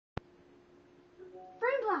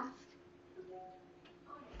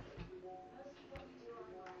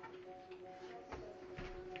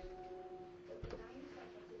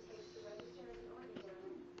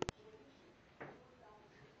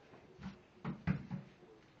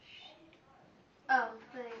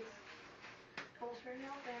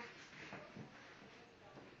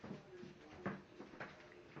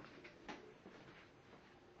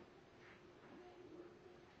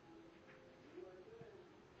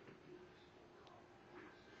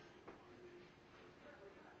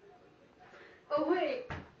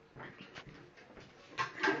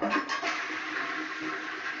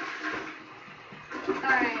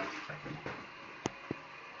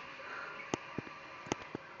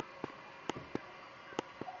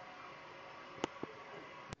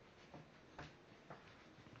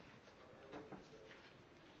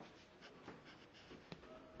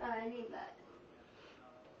I need that.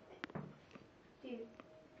 Dude.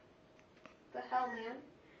 The hell, man.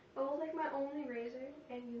 That was like my only razor,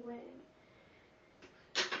 and you win.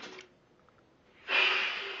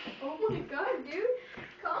 Oh my god, dude.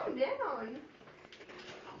 Calm down.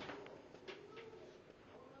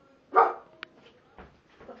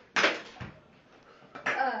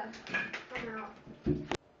 I'm out.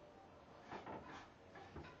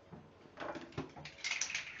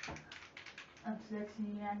 I'm sexy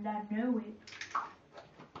and I know it.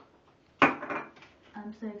 I'm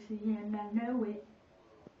sexy and I know it.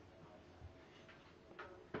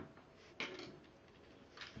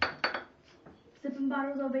 Sipping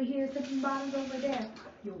bottles over here, sipping bottles over there.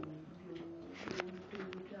 Yo,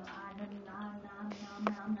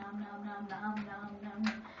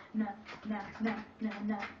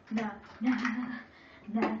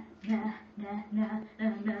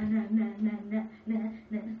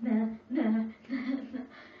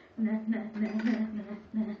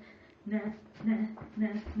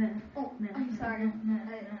 Oh, I'm sorry.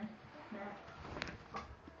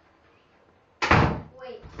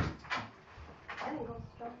 Wait. I didn't go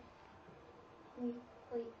strong.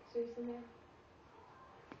 Wait, seriously, man.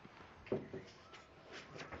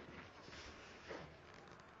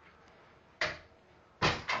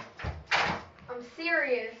 I'm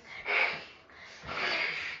serious.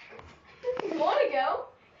 You wanna go?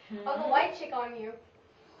 I'll go white chick on you.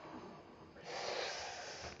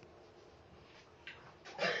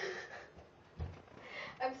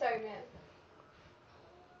 I'm sorry, man.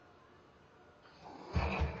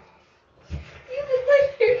 You look like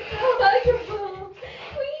you're so huggable.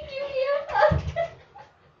 Will you give me a hug?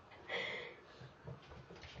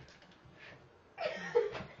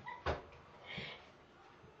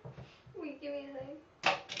 Will you give me a hug?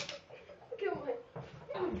 Come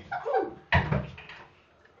on.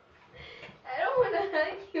 I don't want to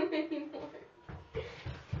hug you anymore.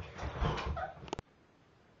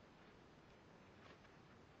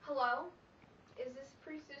 Hello? Is this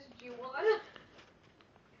Priestess Juwan?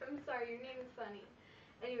 I'm sorry, your name is funny.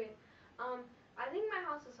 Anyways, I think my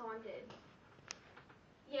house is haunted.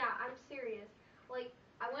 Yeah, I'm serious. Like,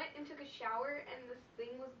 I went and took a shower and this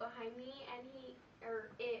thing was behind me and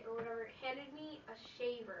it or whatever, handed me a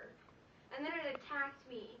shaver. And then it attacked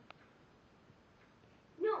me.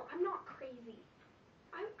 No, I'm not crazy.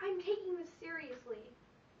 I'm taking this seriously.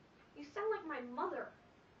 You sound like my mother.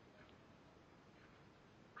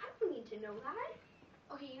 I don't need to know that.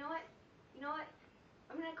 Okay, you know what? You know what?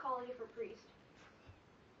 I'm gonna call a different priest.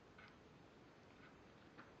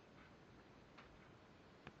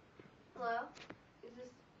 Hello? Is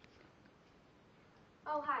this...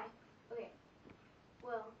 Oh, hi. Okay.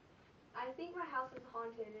 Well, I think my house is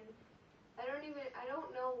haunted and I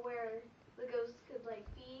don't know where the ghost could, like,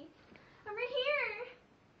 be. I'm right here!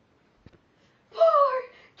 Poor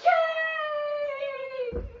Kay!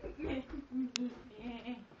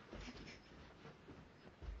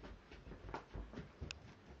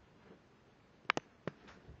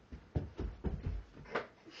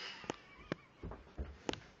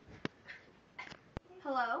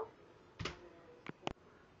 Hello?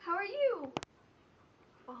 How are you?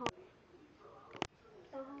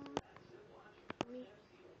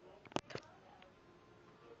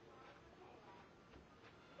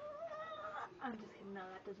 I'm just kidding, no,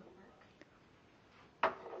 that doesn't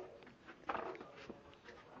work.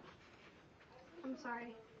 I'm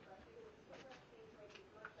sorry.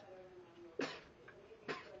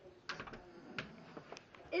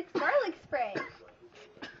 It's garlic spray.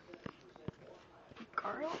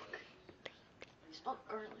 Garlic? You spelled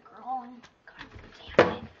garlic wrong.